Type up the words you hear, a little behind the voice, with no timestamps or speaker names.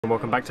And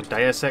welcome back to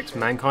Deus Ex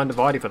Mankind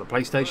Divided for the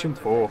PlayStation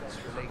 4.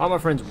 Hi my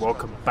friends,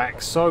 welcome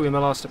back. So in the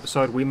last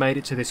episode we made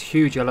it to this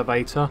huge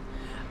elevator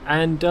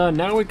and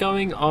now we're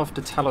going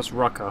after Talos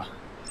Rucker,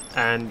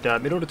 and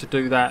in order to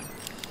do that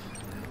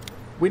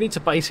we need to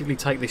basically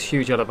take this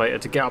huge elevator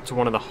to get up to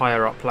one of the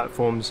higher up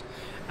platforms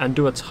and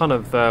do a ton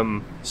of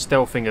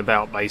stealthing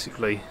about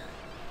basically.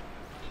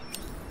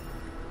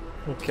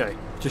 Okay,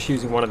 just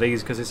using one of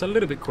these because it's a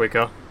little bit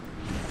quicker,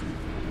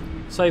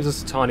 saves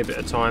us a tiny bit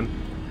of time.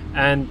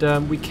 And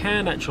we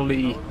can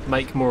actually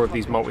make more of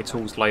these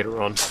multi-tools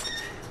later on.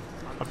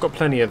 I've got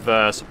plenty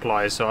of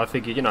supplies, so I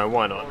figured, you know,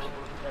 why not?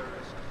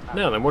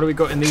 Now then, what do we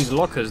got in these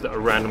lockers that are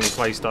randomly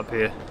placed up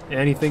here?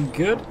 Anything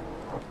good?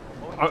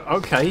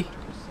 Okay.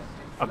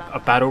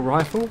 A battle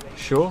rifle?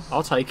 Sure,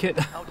 I'll take it.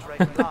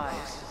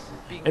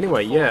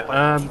 Anyway,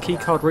 yeah,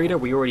 keycard reader,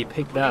 we already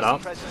picked that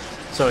up.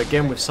 So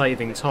again, with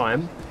saving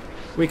time,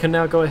 we can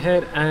now go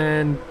ahead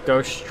and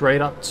go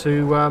straight up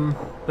to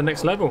the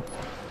next level.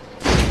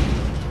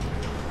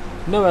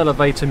 No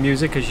elevator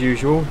music as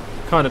usual,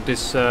 kind of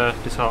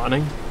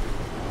disheartening.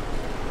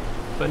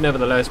 But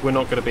nevertheless, we're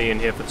not going to be in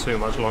here for too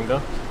much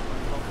longer.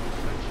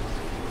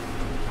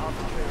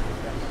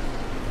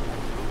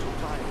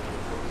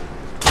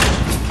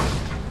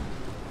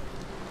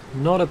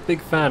 Not a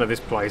big fan of this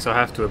place, I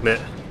have to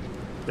admit.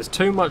 There's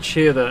too much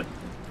here that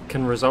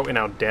can result in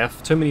our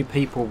death. Too many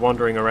people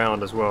wandering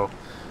around as well.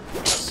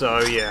 So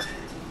yeah,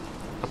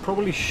 I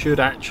probably should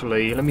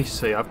actually, let me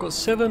see, I've got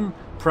 7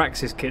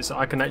 praxis kits that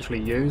I can actually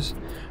use.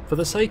 For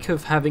the sake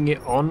of having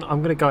it on,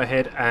 I'm going to go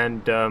ahead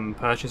and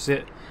purchase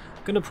it.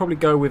 I'm going to probably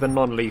go with a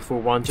non-lethal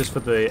one just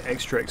for the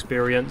extra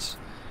experience,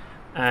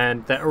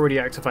 and that already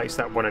activates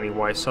that one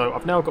anyway, so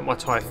I've now got my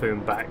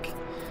Typhoon back.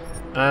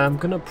 I'm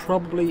going to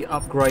probably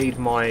upgrade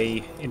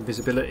my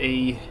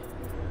invisibility.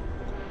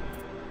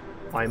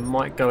 I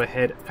might go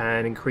ahead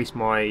and increase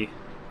my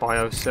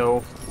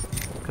biocell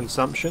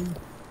consumption,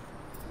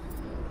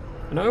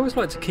 and I always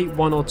like to keep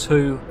 1 or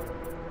 2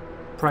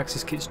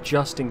 praxis kits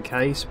just in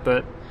case,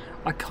 but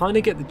I kind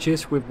of get the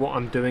gist with what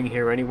I'm doing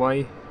here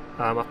anyway.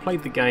 I've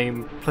played the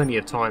game plenty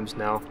of times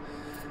now,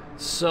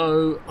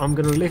 so I'm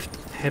going to lift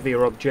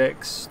heavier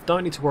objects.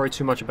 Don't need to worry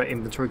too much about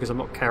inventory because I'm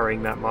not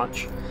carrying that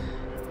much,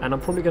 and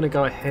I'm probably going to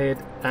go ahead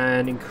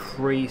and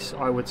increase,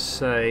 I would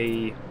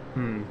say,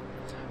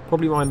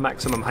 probably my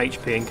maximum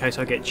HP in case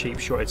I get cheap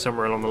shotted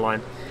somewhere along the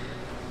line.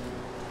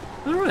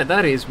 Alright,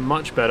 that is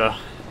much better.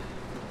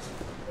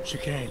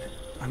 Chicane,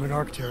 I'm in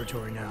ARC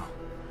territory now.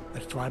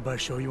 That flyby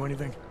show you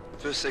anything?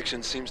 First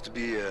section seems to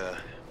be a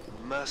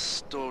mass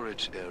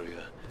storage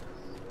area.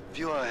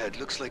 View ahead,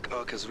 looks like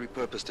ARC has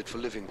repurposed it for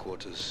living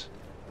quarters.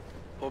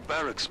 Or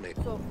barracks, maybe.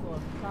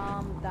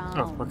 Calm down.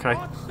 Oh, okay.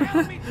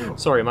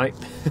 Sorry, mate.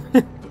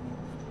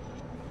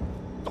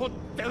 Don't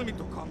tell me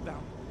to calm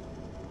down.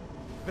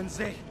 When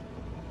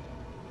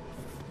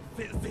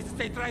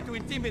they try to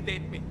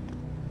intimidate me,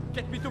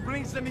 get me to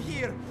bring them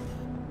here,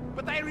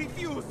 but I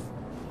refuse.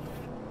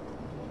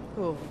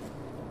 Who?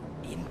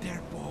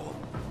 Interpol.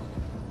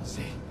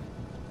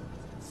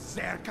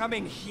 They're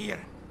coming here.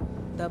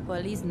 The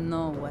police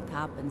know what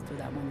happens to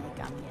them when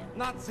they come here.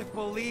 Not the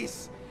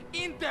police.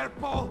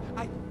 Interpol.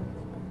 I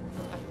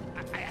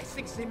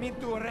think they mean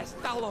to arrest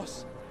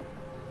Talos.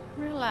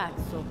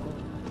 Relax, Soko.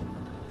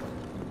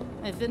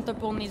 If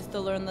Interpol needs to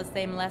learn the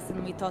same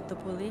lesson we taught the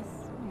police,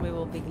 we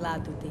will be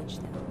glad to teach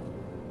them.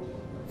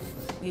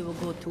 We will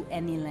go to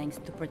any lengths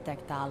to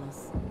protect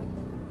Talos.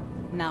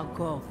 Now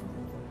go.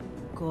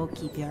 Go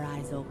keep your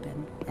eyes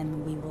open,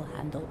 and we will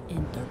handle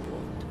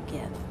Interpol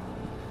together.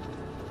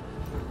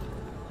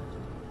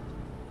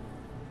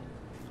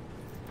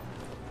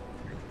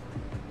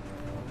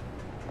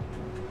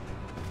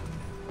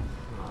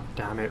 Oh,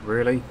 damn it,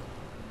 really?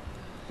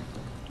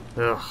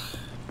 Ugh.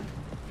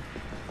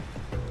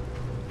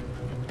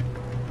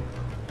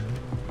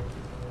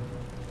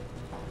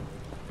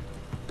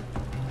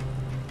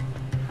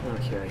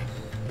 Okay.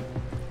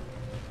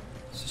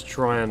 Let's just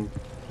try and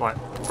like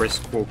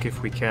brisk walk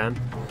if we can.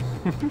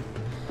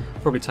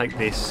 Probably take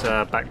this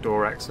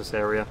backdoor access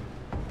area.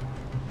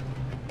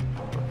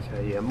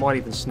 Okay, yeah, might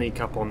even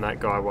sneak up on that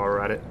guy while we're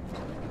at it.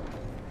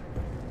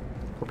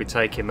 Probably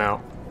take him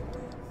out.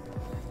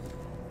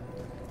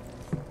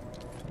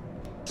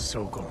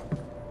 Sokol.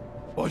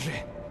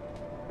 Oje,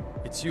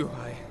 it's you.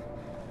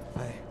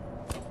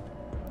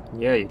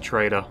 Yeah, you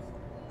traitor.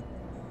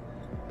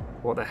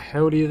 What the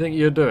hell do you think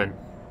you're doing?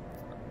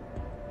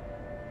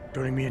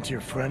 Turning me into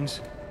your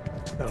friends?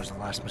 That was the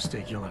last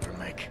mistake you'll ever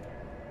make.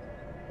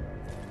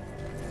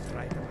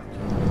 Right about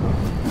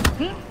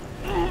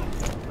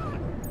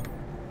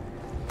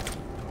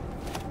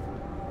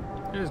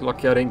It was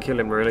lucky I didn't kill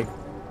him, really.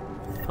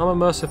 I'm a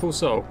merciful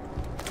soul.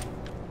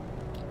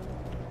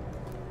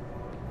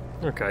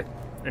 Okay,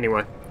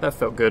 anyway, that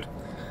felt good.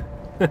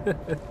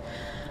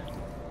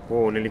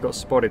 Whoa, nearly got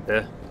spotted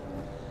there.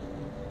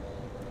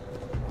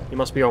 He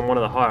must be on one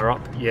of the higher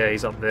up. Yeah,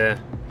 he's up there.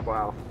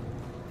 Wow.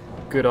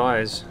 Good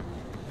eyes.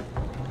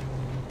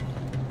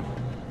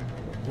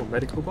 Oh,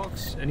 medical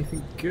box?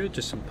 Anything good?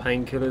 Just some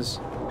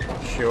painkillers?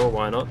 Sure,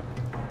 why not?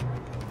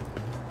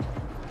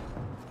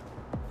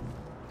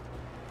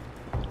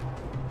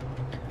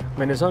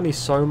 mean, there's only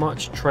so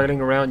much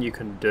trailing around you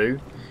can do.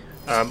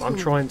 I'm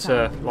trying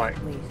to, like,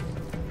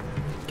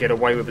 get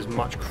away with as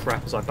much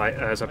crap as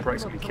I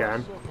practically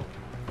can.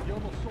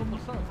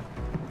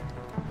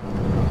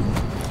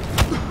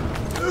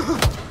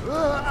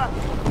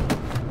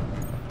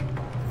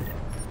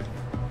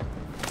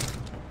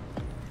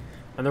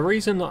 And the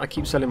reason that I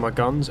keep selling my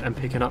guns and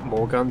picking up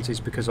more guns is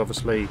because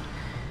obviously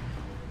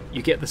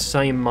you get the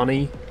same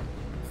money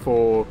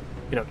for,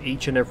 you know,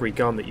 each and every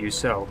gun that you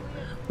sell.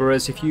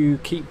 Whereas if you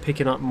keep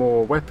picking up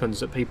more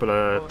weapons that people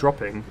are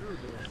dropping,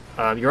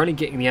 you're only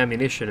getting the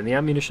ammunition, and the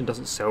ammunition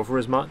doesn't sell for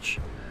as much.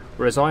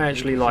 Whereas I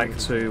actually like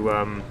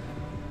to,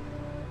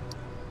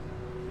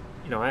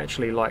 you know, I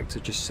actually like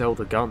to just sell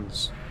the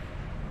guns.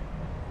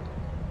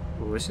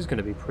 Oh, this is going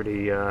to be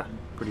pretty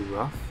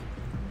rough.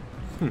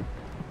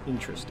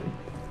 Interesting.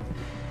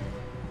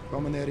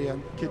 Common area,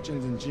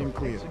 kitchens and gym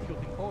clear.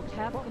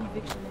 Have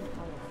conviction in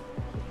Talos.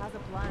 He has a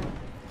plan.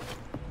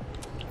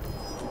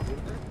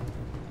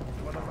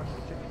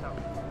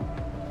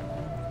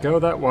 Go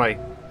that way.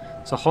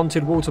 It's a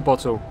haunted water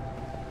bottle.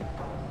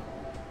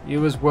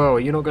 You as well. Are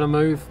you not going to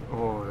move?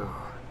 Oh,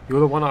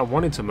 you're the one I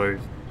wanted to move.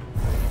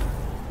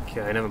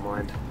 Okay, never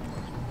mind.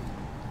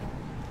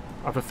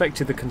 I've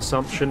affected the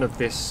consumption of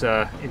this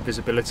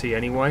invisibility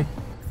anyway.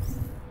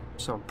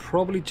 So I'm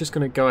probably just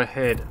going to go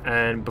ahead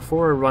and,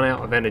 before I run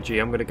out of energy,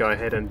 I'm going to go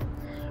ahead and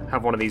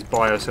have one of these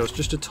biocells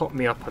just to top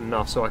me up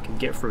enough so I can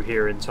get through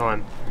here in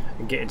time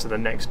and get into the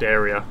next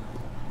area.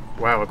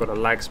 Wow, I got a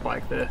lag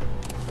spike there.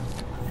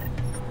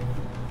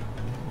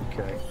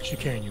 Okay.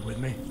 Chicane, you with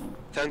me?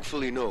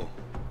 Thankfully, no.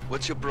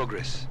 What's your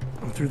progress?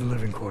 I'm through the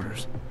living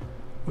quarters.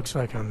 Looks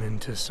like I'm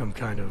into some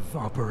kind of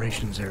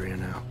operations area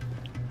now.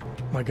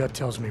 My gut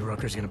tells me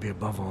Rucker's gonna be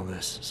above all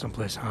this,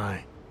 someplace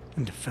high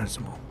and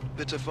defensible.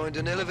 Better find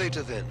an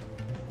elevator then.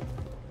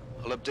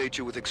 I'll update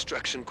you with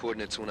extraction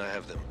coordinates when I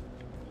have them.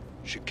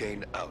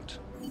 Chicane out.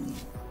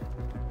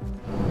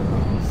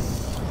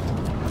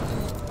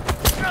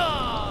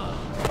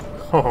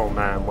 Oh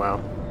man,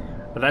 wow.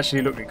 That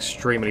actually looked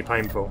extremely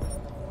painful.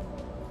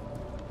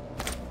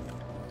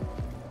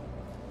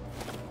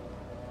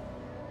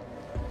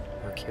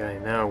 Okay,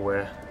 now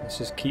where? Let's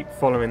just keep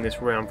following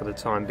this round for the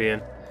time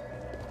being.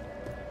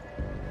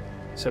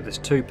 Except there's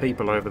two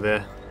people over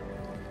there.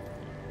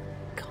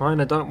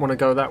 Kinda don't want to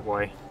go that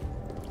way.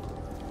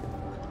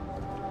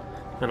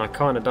 And I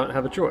kinda don't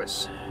have a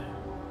choice.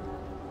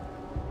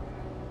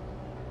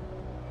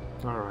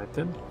 Alright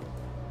then.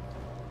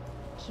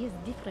 He is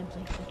different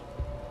lately.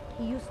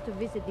 He used to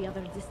visit the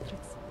other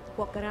districts,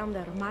 walk around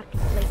their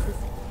marketplaces,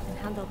 and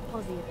handle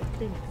posse at the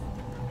clinics.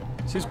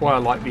 This is why I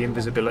like the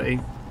invisibility.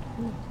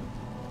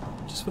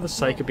 Just for the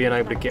sake of being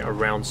able to get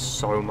around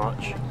so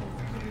much.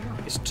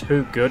 It's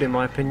too good in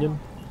my opinion.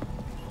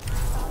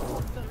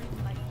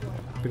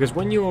 Because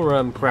when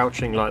you're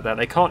crouching like that,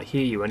 they can't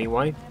hear you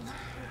anyway.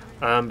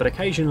 But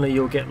occasionally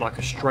you'll get like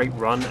a straight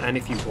run, and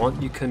if you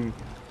want, you can,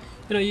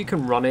 you know, you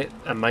can run it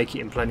and make it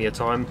in plenty of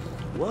time.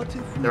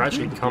 They're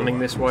actually coming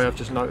this way, I've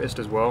just noticed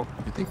as well.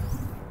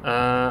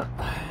 Oh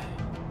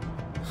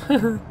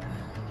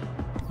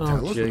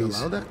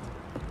jeez.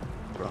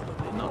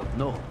 Probably not,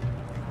 no.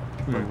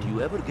 But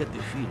you ever get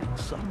the feeling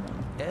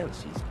someone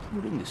else is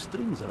pulling the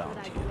strings around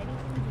here?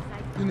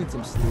 You need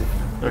some sleep.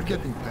 You're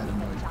getting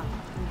paranoid.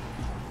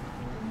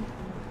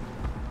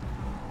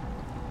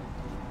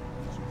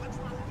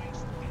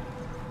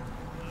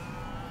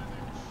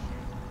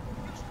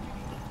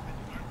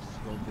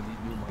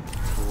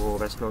 Oh,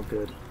 that's not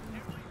good.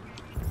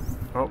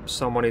 Oh,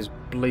 someone is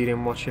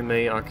bleeding watching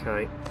me.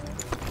 Okay.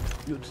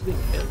 You'd think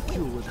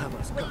LQ would have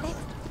us covered.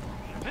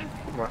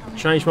 Right, I've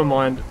changed my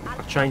mind.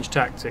 I've changed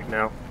tactic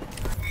now.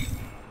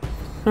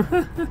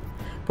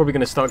 Probably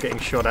going to start getting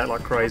shot at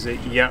like crazy.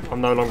 Yep, I'm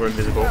no longer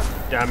invisible.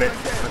 Damn it.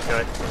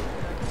 Okay.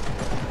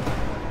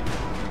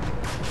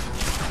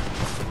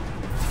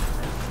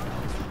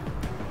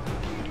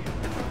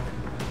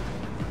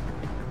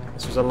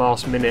 This was a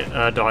last minute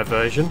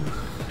diversion.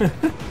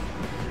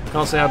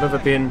 Can't say I've ever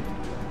been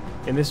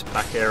in this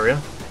back area.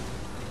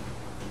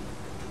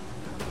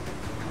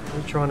 What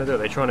are they trying to do?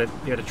 They're trying to,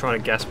 yeah, they're trying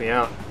to gas me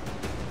out.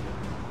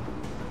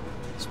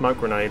 Smoke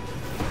grenade.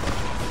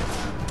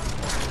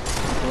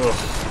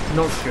 Ugh,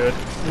 not good.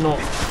 Not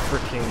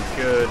freaking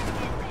good.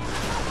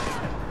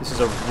 This is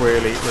a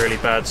really, really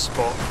bad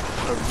spot.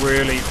 A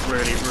really,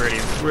 really,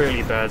 really,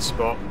 really bad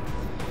spot.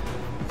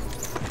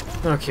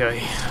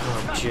 Okay.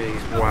 Oh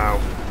jeez, wow.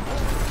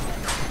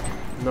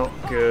 Not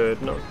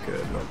good, not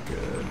good, not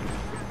good.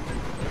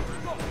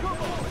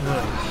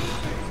 Ugh.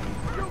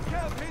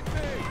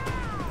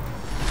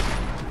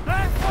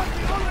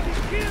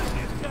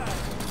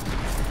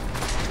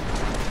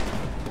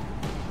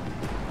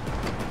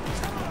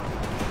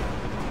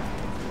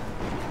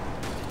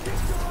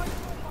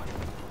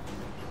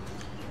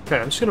 Okay,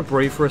 I'm just going to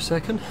breathe for a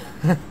second.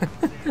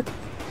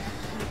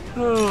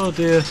 Oh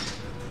dear.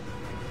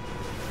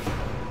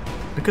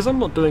 Because I'm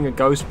not doing a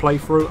ghost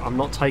playthrough, I'm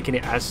not taking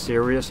it as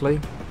seriously.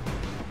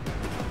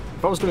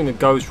 If I was doing a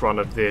ghost run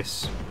of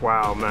this,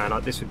 wow man,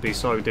 this would be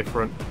so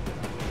different.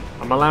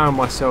 I'm allowing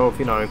myself,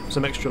 you know,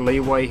 some extra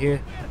leeway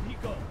here.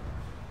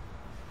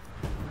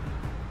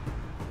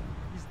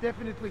 He's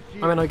definitely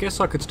here. I mean, I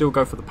guess I could still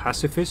go for the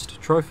pacifist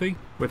trophy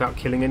without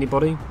killing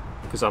anybody,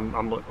 because I'm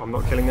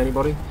not killing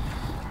anybody.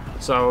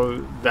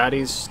 So that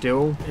is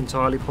still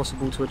entirely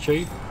possible to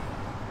achieve.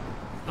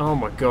 Oh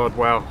my god,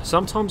 wow.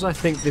 Sometimes I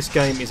think this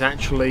game is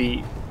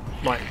actually,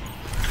 like,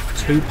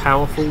 too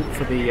powerful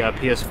for the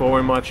PS4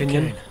 in my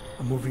opinion. Chicane,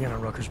 I'm moving in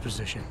on Rucker's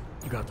position.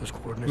 You got those I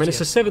coordinates mean, it's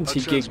a yet? 70 I'll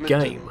gig transmit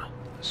game. them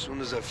as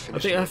soon as I've I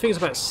finished. think it's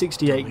about Don't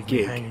 68 leave me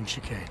gig. hanging,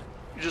 Chicane.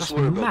 You just That's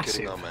worry about massive.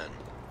 getting our man.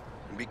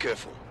 And be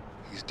careful.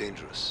 He's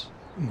dangerous.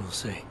 We'll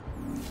see.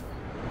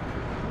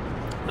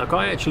 Like,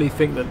 I actually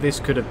think that this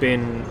could have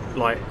been,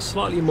 like,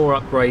 slightly more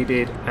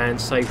upgraded and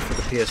saved for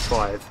the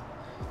PS5.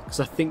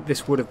 Because I think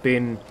this would have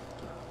been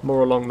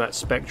more along that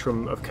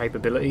spectrum of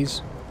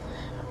capabilities.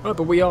 Right,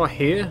 but we are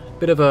here.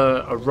 Bit of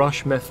a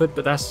rush method,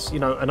 but that's, you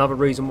know, another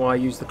reason why I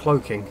use the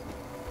cloaking.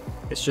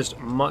 It's just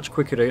much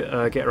quicker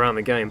to get around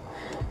the game.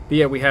 But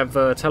yeah, we have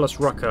Talos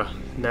Rucker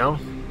now.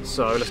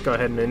 So let's go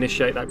ahead and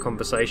initiate that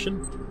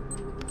conversation.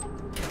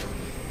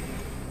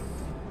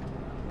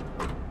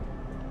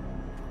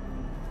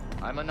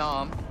 I'm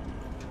unarmed.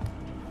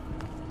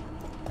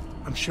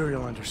 I'm sure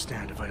you'll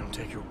understand if I don't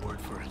take your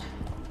word for it.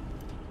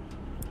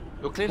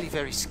 You're clearly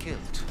very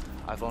skilled.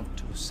 I want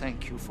to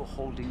thank you for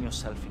holding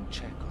yourself in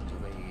check on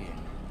the way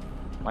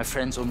in. My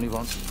friends only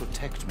want to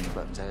protect me,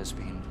 but there's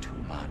been too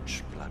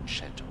much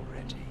bloodshed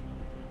already.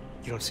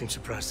 You don't seem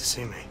surprised to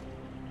see me.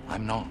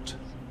 I'm not.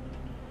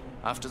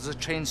 After the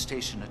train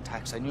station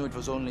attacks, I knew it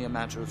was only a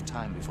matter of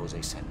time before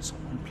they sent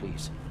someone.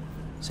 Please,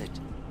 sit.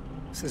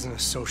 This isn't a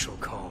social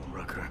call,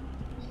 Rucker.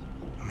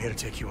 I'm here to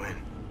take you in.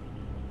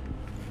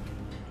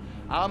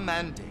 Our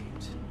mandate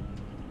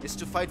is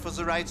to fight for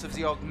the rights of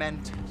the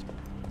augmented.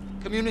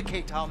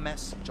 Communicate our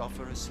message,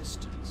 offer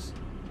assistance.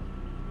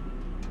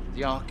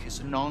 The Ark is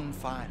a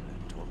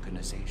non-violent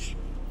organization.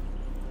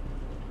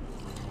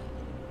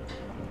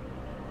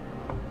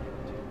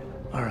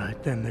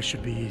 Alright, then this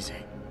should be easy.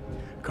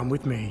 Come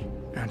with me,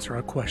 answer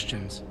our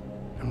questions,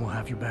 and we'll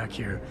have you back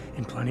here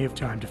in plenty of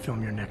time to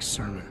film your next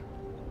sermon.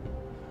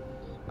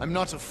 I'm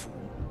not a fool.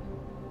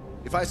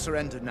 If I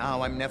surrender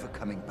now, I'm never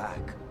coming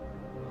back.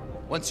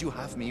 Once you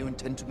have me, you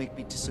intend to make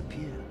me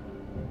disappear.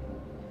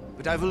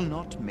 But I will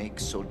not make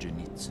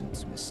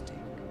Solzhenitsyn's mistake.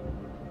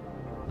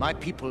 My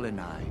people and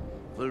I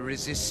will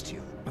resist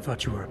you. I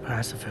thought you were a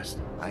pacifist.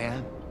 I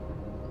am.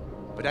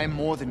 But I'm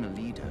more than a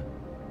leader.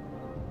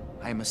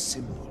 I am a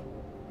symbol.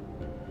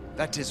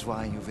 That is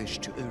why you wish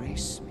to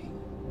erase me.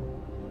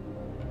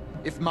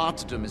 If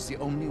martyrdom is the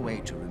only way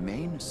to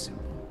remain a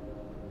symbol,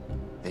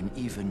 then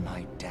even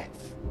my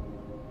death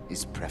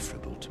is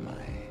preferable to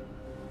my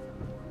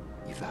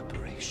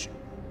evaporation.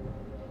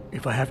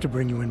 If I have to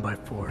bring you in by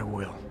 4, I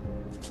will.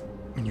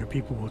 And your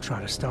people will try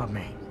to stop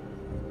me.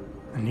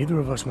 And neither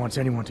of us wants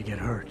anyone to get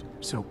hurt,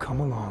 so come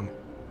along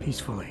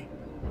peacefully.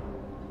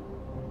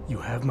 You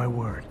have my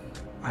word.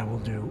 I will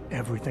do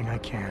everything I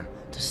can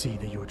to see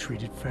that you are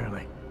treated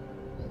fairly.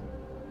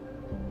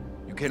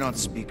 You cannot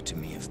speak to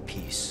me of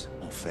peace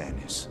or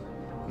fairness.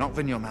 Not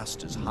when your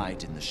masters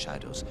hide in the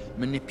shadows,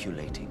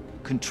 manipulating,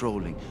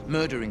 controlling,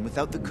 murdering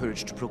without the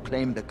courage to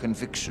proclaim their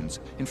convictions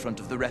in front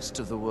of the rest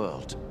of the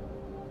world.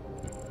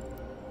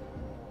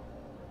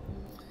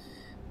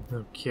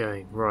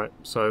 Okay, right.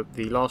 So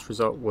the last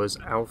result was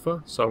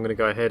Alpha, so I'm going to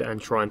go ahead and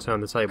try and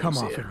turn the tables Come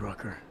off here. it,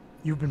 Rucker.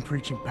 You've been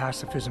preaching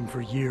pacifism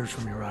for years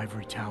from your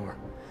ivory tower.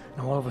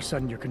 Now all of a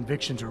sudden your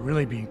convictions are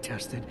really being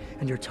tested,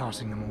 and you're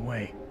tossing them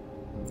away.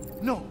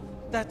 No,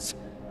 that's...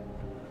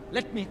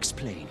 Let me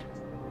explain.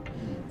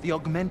 The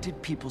augmented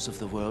peoples of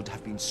the world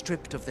have been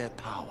stripped of their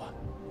power.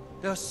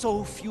 There are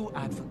so few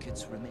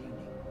advocates remaining.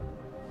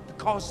 The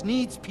cause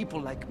needs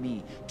people like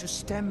me to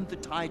stem the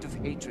tide of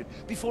hatred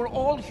before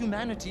all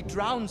humanity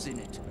drowns in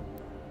it.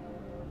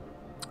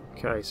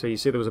 Okay, so you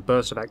see there was a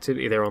burst of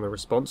activity there on the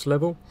response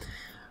level.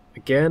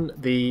 Again,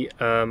 the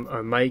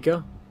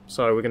Omega.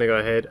 So we're going to go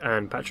ahead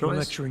and You're patronize.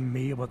 lecturing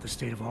me about the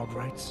state of Aug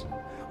rights?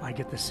 I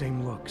get the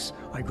same looks.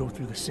 I go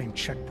through the same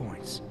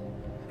checkpoints.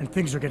 And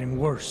things are getting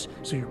worse,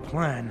 so your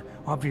plan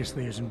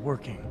obviously isn't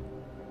working.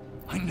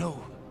 I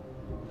know,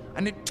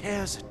 and it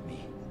tears at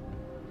me.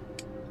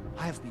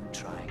 I have been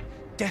trying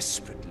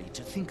desperately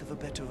to think of a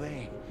better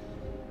way,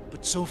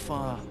 but so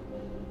far,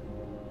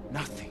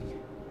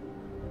 nothing.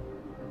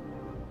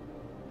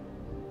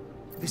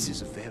 This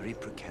is a very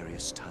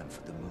precarious time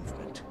for the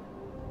movement.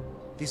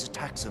 These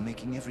attacks are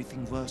making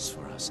everything worse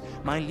for us.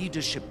 My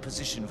leadership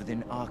position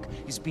within ARC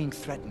is being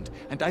threatened,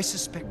 and I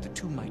suspect the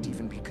two might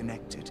even be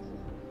connected.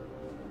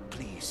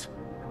 Please,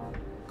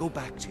 go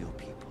back to your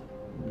people.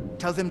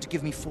 Tell them to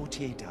give me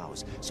 48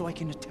 hours, so I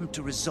can attempt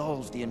to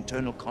resolve the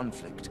internal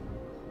conflict.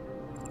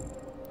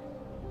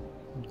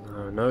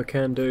 No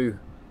can do.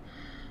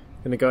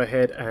 Going to go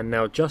ahead and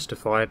now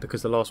justify it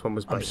because the last one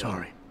was bait. I'm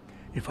sorry.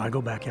 If I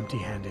go back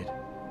empty-handed,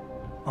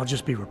 I'll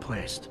just be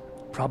replaced.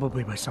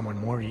 Probably by someone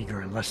more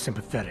eager and less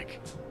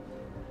sympathetic.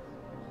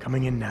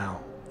 Coming in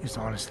now is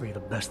honestly the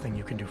best thing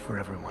you can do for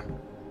everyone.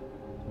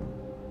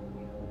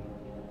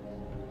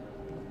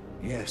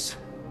 Yes.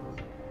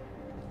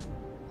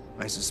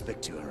 I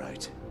suspect you are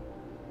right.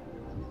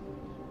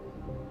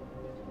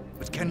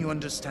 But can you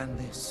understand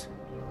this?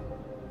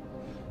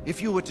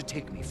 If you were to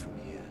take me from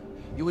here,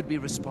 you would be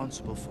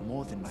responsible for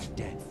more than my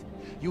death.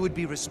 You would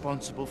be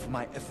responsible for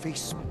my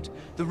effacement,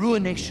 the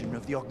ruination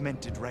of the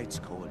Augmented Rights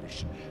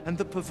Coalition, and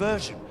the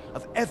perversion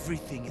of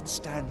everything it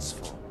stands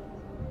for.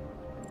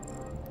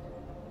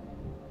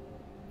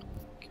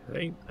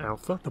 Okay,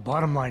 Alpha. The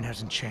bottom line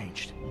hasn't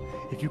changed.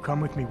 If you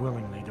come with me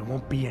willingly, there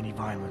won't be any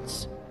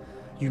violence.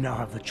 You now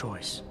have the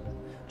choice.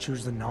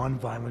 Choose the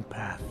non-violent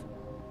path,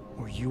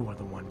 or you are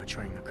the one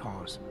betraying the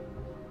cause.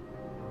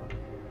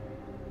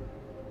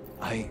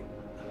 I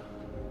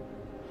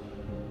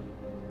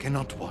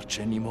cannot watch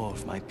any more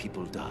of my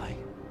people die.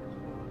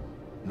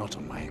 Not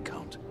on my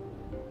account.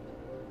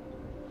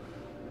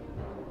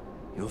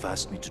 You have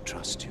asked me to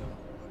trust you,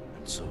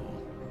 and so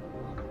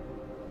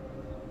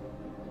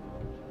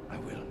I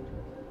will.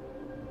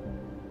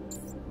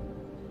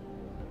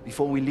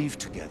 Before we leave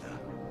together,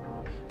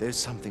 there's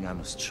something I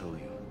must show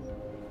you.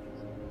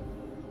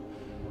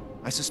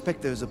 I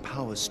suspect there's a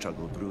power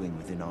struggle brewing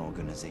within our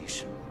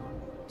organization.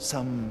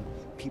 Some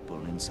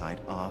people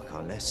inside ARC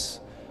are less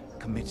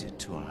committed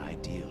to our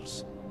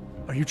ideals.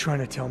 Are you trying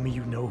to tell me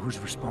you know who's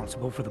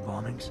responsible for the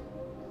bombings?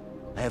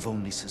 I have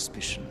only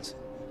suspicions,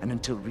 and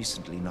until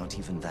recently not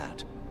even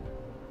that.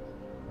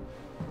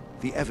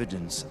 The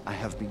evidence I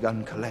have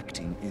begun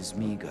collecting is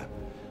meager,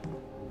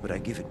 but I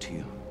give it to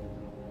you.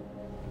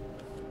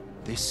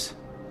 This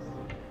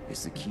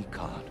is the key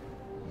card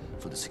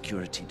for the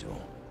security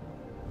door.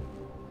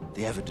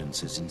 The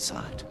evidence is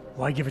inside.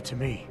 Why give it to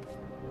me?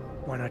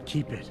 Why not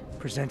keep it,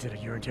 present it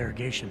at your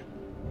interrogation?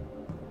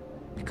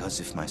 Because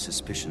if my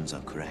suspicions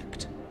are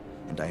correct,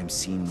 and I am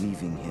seen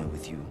leaving here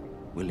with you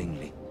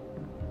willingly,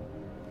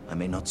 I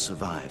may not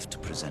survive to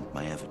present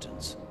my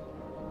evidence.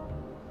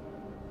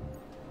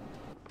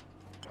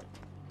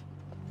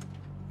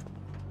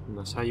 And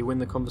that's how you win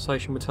the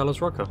conversation with Talos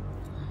Rucker.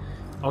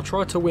 I'll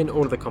try to win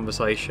all of the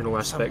conversational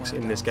aspects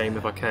in this game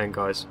if I can,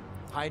 guys.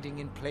 Hiding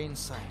in plain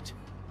sight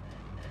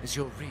is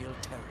your real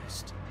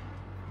terrorist.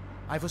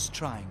 I was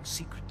trying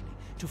secretly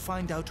to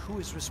find out who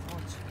is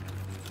responsible.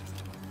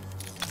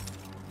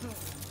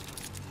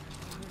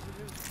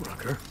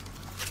 Rucker?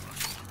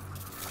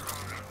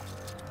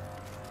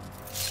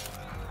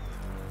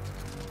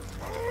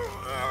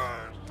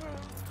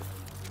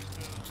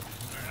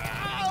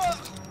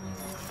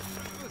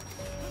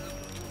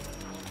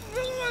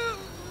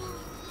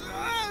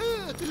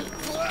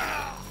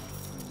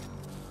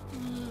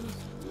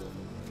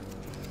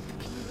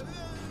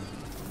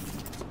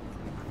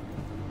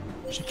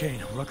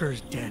 Chicane, Rucker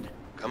is dead.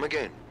 Come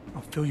again.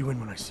 I'll fill you in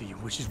when I see you,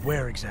 which is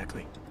where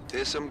exactly?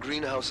 There's some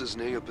greenhouses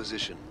near your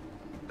position.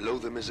 Below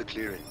them is a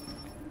clearing.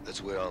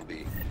 That's where I'll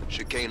be.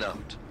 Chicane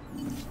out.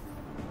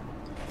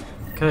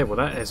 Okay, well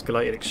that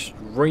escalated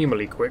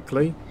extremely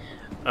quickly.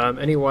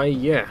 Anyway,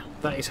 yeah,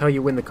 that is how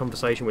you win the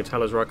conversation with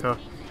Talos Rucker.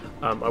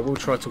 I will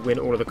try to win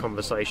all of the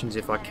conversations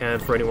if I can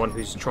for anyone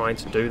who's trying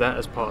to do that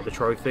as part of the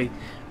trophy.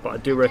 But I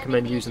do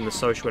recommend using the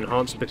social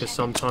enhancer because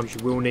sometimes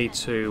you will need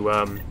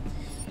to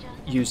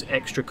use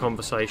extra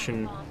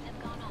conversation,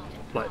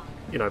 like,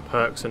 you know,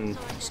 perks and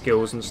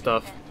skills and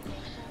stuff.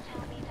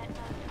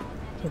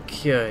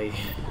 Okay,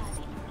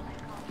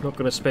 not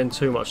going to spend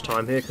too much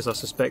time here because I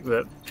suspect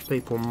that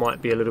people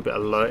might be a little bit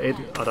alerted.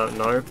 I don't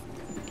know.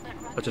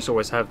 I just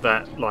always have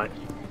that, like,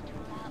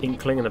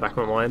 inkling in the back of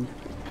my mind.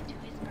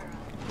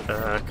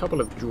 A couple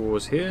of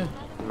drawers here,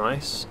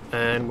 nice,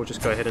 and we'll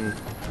just go ahead and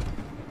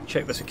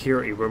check the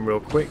security room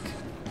real quick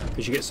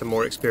because you get some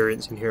more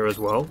experience in here as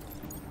well.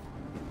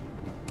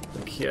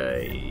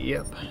 Okay,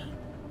 yep.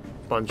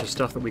 Bunch of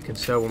stuff that we can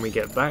sell when we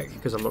get back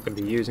because I'm not going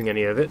to be using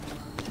any of it.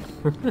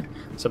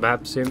 Some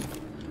absinthe,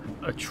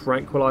 a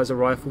tranquilizer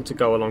rifle to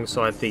go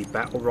alongside the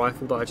battle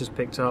rifle that I just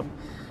picked up.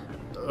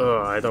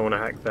 Oh, I don't want to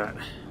hack that.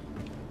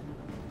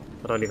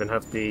 I don't even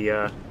have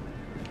the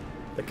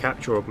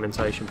capture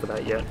augmentation for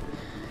that yet.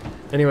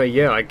 Anyway,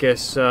 yeah, I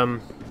guess we're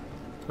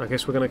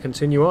going to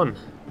continue on.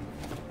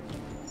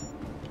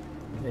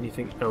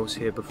 Anything else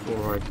here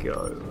before I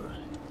go?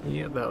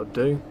 Yeah, that'll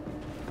do.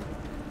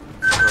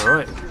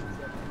 Alright.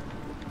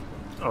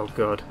 Oh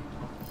god.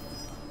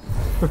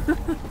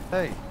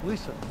 Hey,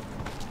 Lisa.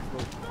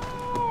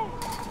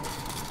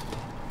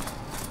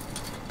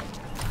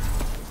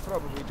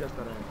 Probably just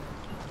arrived.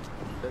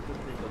 Let us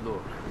take a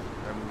look.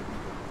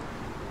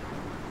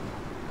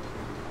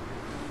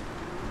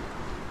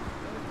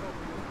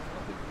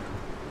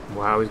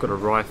 Wow, he's got a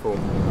rifle.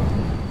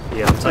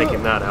 Yeah, I'm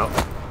taking that out.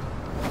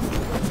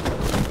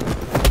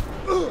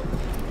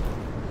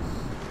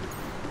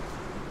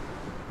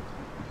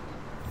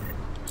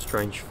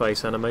 Strange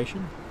face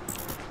animation.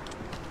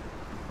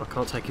 I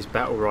can't take his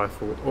battle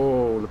rifle.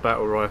 Oh, the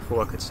battle rifle,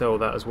 I could sell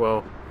that as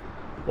well.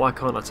 Why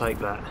can't I take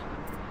that?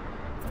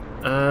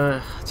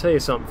 I'll tell you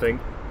something.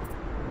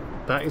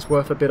 That is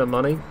worth a bit of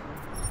money.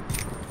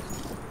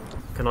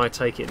 Can I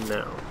take it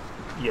now?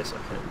 Yes, I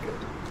can. Good.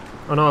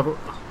 Oh no,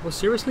 well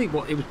seriously?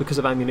 What, it was because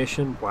of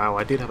ammunition? Wow,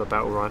 I did have a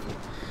battle rifle.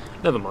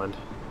 Never mind.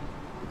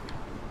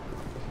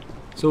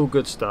 It's all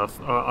good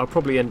stuff. I'll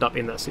probably end up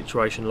in that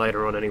situation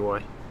later on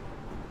anyway.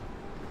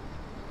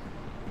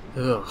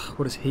 Ugh,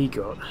 what has he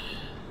got?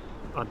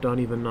 I don't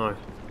even know.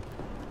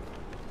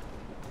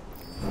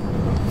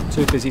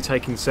 Too busy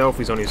taking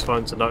selfies on his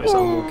phone to notice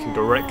I'm walking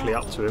directly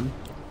up to him.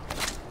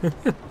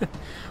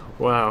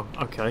 Wow,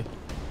 okay.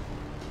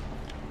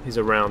 He's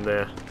around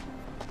there.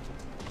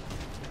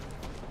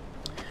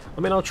 I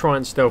mean, I'll try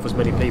and stealth as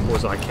many people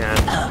as I can.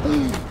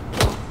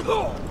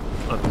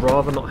 I'd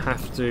rather not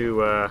have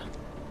to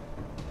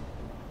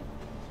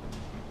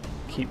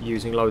keep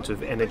using loads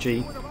of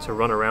energy to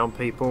run around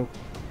people.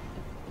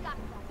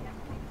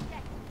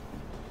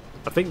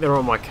 I think they're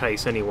on my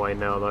case anyway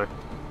now, though.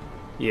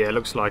 Yeah,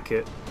 looks like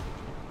it.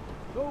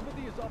 I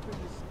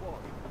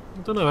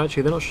don't know,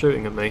 actually, they're not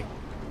shooting at me.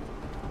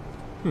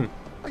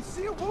 I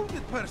see a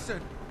wounded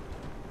person.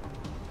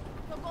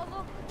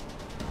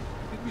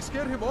 Did we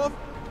scare him off?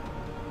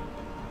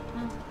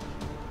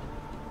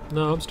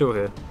 No, I'm still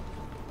here.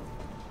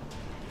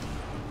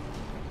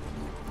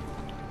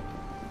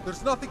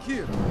 There's nothing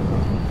here.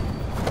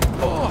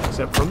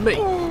 Except from me.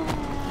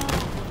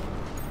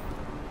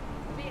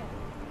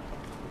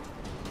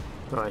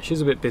 Right,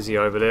 she's a bit busy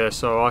over there,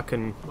 so I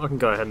can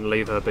go ahead and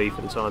leave her be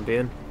for the time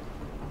being.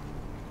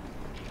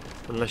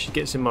 Unless she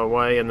gets in my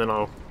way, and then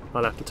I'll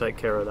have to take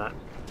care of that.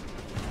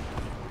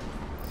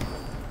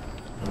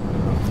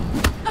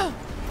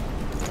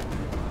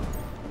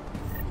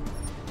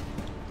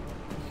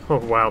 Oh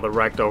wow, the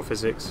ragdoll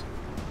physics.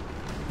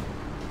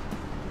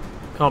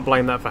 Can't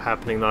blame that for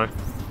happening though.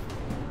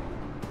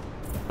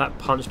 That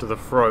punch to the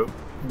throat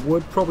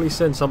would probably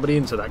send somebody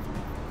into that.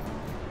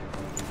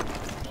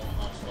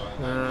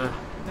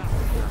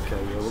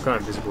 Okay, yeah, we'll go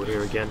invisible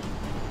here again.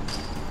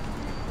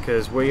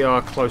 Because we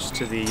are close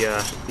to the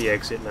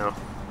exit now.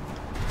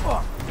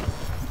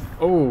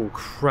 Oh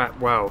crap,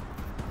 wow.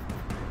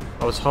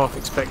 I was half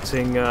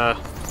expecting that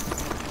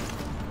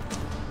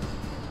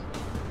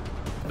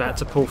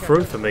to pull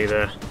through for me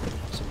there.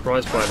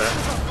 Surprised by that.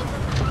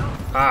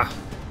 Ah!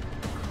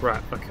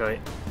 Crap, okay.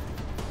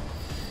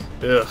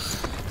 Ugh.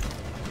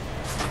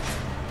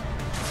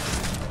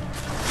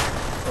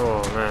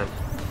 Oh man.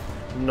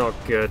 Not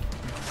good.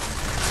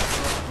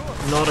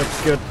 Not a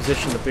good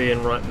position to be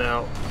in right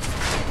now.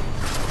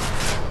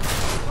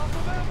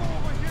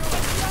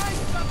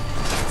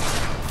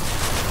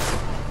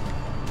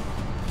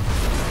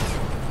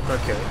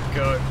 Okay,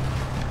 go.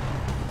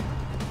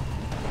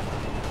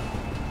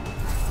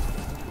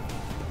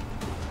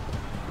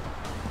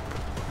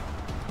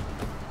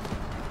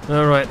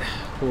 Alright.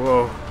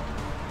 Whoa.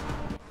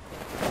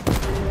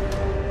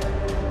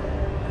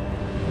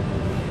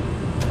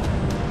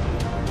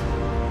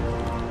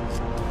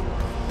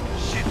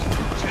 Shit,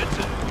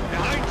 Jensen,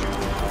 behind you.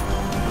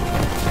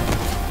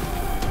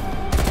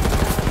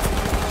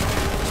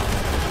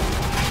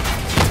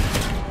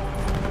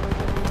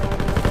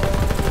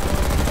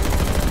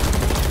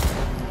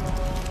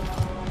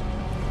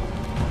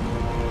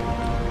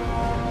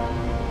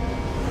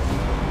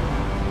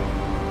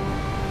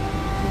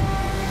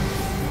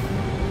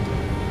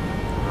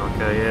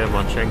 Okay, yeah,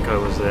 Marchenko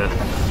was there.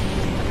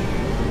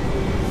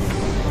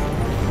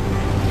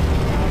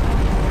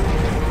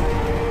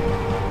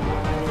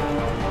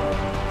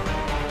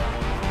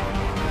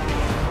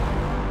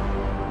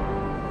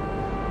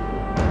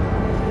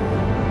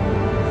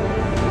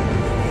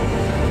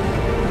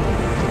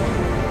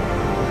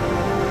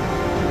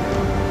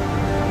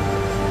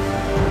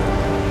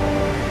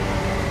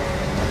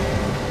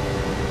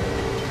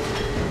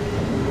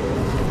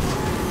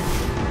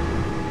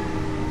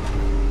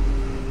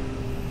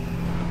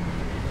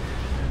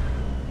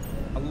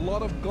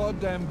 What of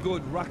goddamn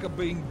good Rucker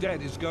being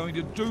dead is going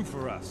to do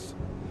for us.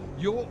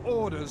 Your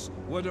orders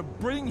were to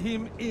bring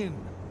him in.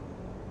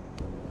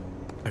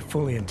 I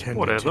fully intended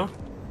Whatever. to.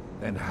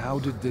 Then how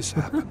did this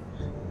happen?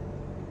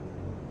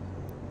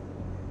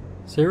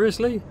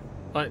 Seriously?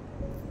 Are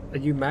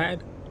you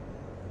mad?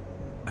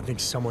 I think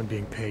someone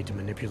being paid to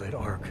manipulate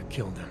Ark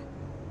killed him.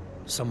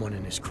 Someone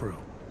in his crew.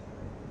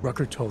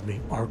 Rucker told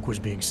me Ark was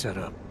being set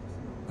up,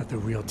 that the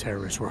real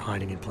terrorists were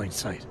hiding in plain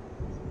sight.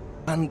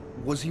 And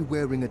was he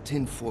wearing a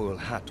tinfoil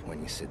hat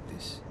when he said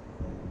this?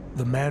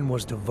 The man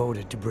was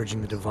devoted to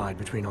bridging the divide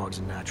between Augs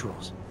and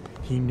Naturals.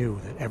 He knew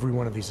that every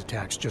one of these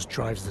attacks just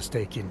drives the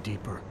stake in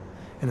deeper,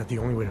 and that the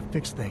only way to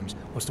fix things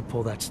was to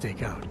pull that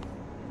stake out.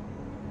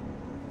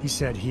 He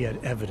said he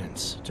had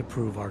evidence to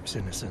prove Ark's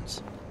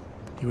innocence.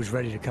 He was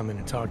ready to come in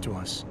and talk to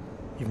us,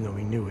 even though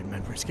he knew it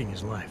meant risking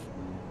his life.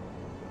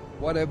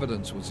 What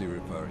evidence was he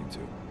referring to?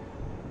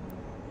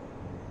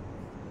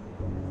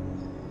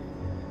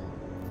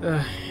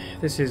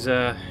 This is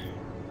a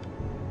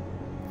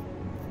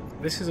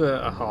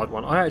hard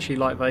one. I actually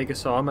like Vega,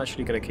 so I'm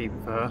actually going to keep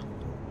it for her.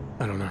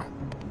 I don't know.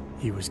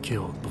 He was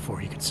killed before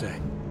he could say.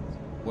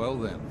 Well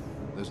then,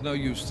 there's no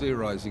use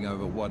theorizing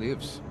over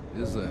what-ifs,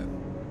 is there?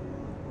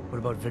 What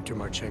about Viktor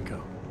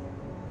Marchenko?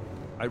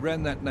 I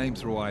ran that name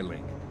through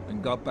iLink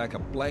and got back a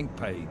blank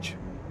page.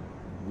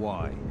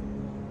 Why?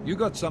 You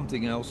got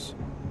something else?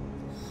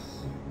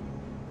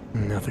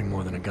 Nothing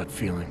more than a gut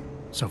feeling,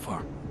 so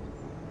far.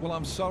 Well,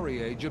 I'm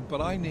sorry, Agent,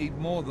 but I need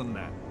more than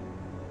that.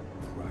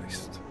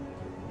 Christ.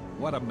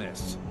 What a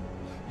mess.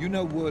 You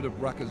know word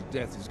of Rucker's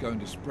death is going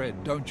to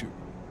spread, don't you?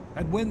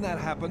 And when that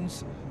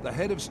happens, the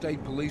head of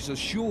state police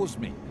assures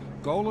me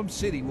Golem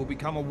City will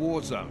become a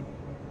war zone.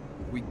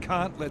 We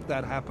can't let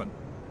that happen.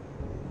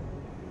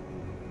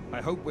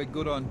 I hope we're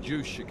good on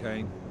juice,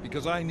 Chicane,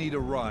 because I need a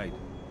ride.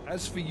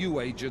 As for you,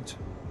 Agent...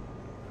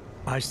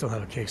 I still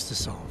have a case to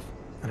solve,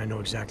 and I know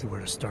exactly where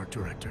to start,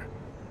 Director.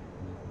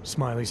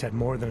 Smiley's had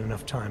more than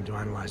enough time to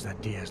analyze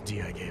that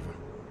DSD I gave him.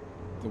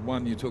 The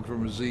one you took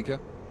from Ruzika?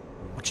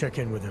 I'll check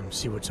in with him,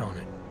 see what's on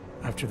it.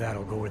 After that,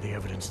 I'll go where the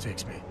evidence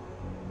takes me.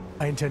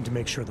 I intend to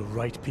make sure the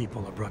right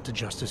people are brought to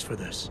justice for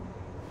this,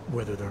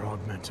 whether they're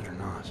augmented or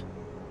not.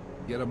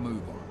 Get a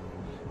move on,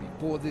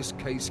 before this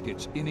case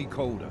gets any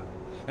colder.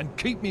 And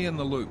keep me in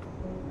the loop.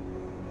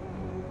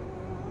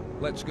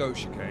 Let's go,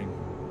 Chicane.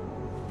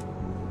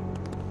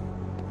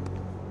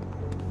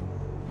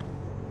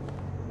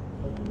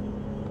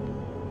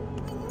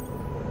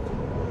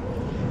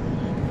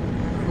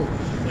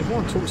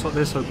 Everyone talks like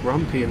they're so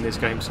grumpy in this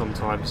game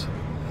sometimes.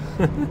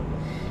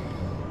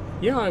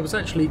 Yeah, I was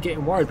actually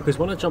getting worried because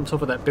when I jumped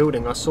off of that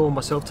building I saw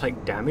myself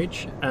take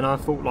damage and I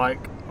thought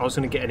like I was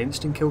going to get an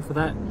instant kill for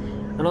that.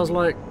 And I was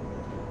like,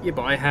 yeah,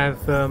 but I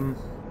have...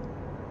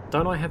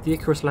 don't I have the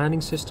Icarus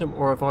landing system,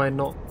 or have I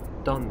not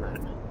done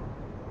that?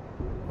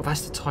 Well,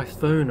 that's the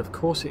Typhoon, of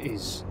course it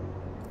is.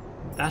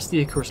 That's the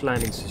Icarus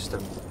landing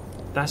system.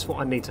 That's what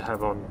I need to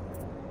have on.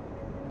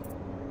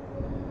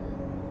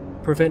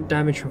 Prevent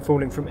damage from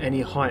falling from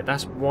any height.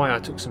 That's why I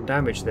took some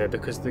damage there,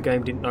 because the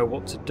game didn't know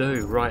what to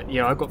do. Right,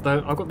 yeah, I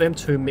got them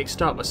two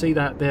mixed up. I see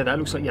that there. That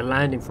looks like you're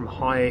landing from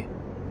high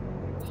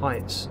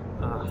heights.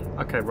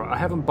 Okay, right, I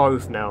have them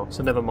both now,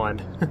 so never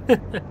mind.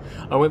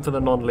 I went for the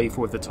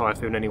non-lethal with the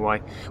Typhoon anyway,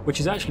 which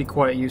is actually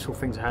quite a useful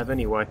thing to have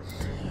anyway.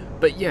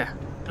 But yeah,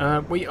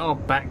 we are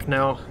back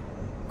now.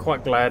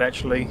 Quite glad,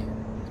 actually.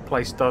 The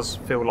place does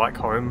feel like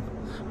home.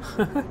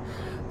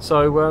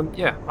 So,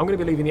 yeah, I'm going to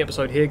be leaving the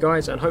episode here,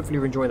 guys, and hopefully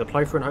you're enjoying the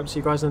playthrough, and hope to see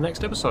you guys in the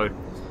next episode.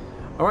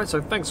 Alright,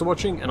 so thanks for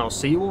watching, and I'll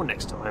see you all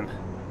next time.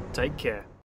 Take care.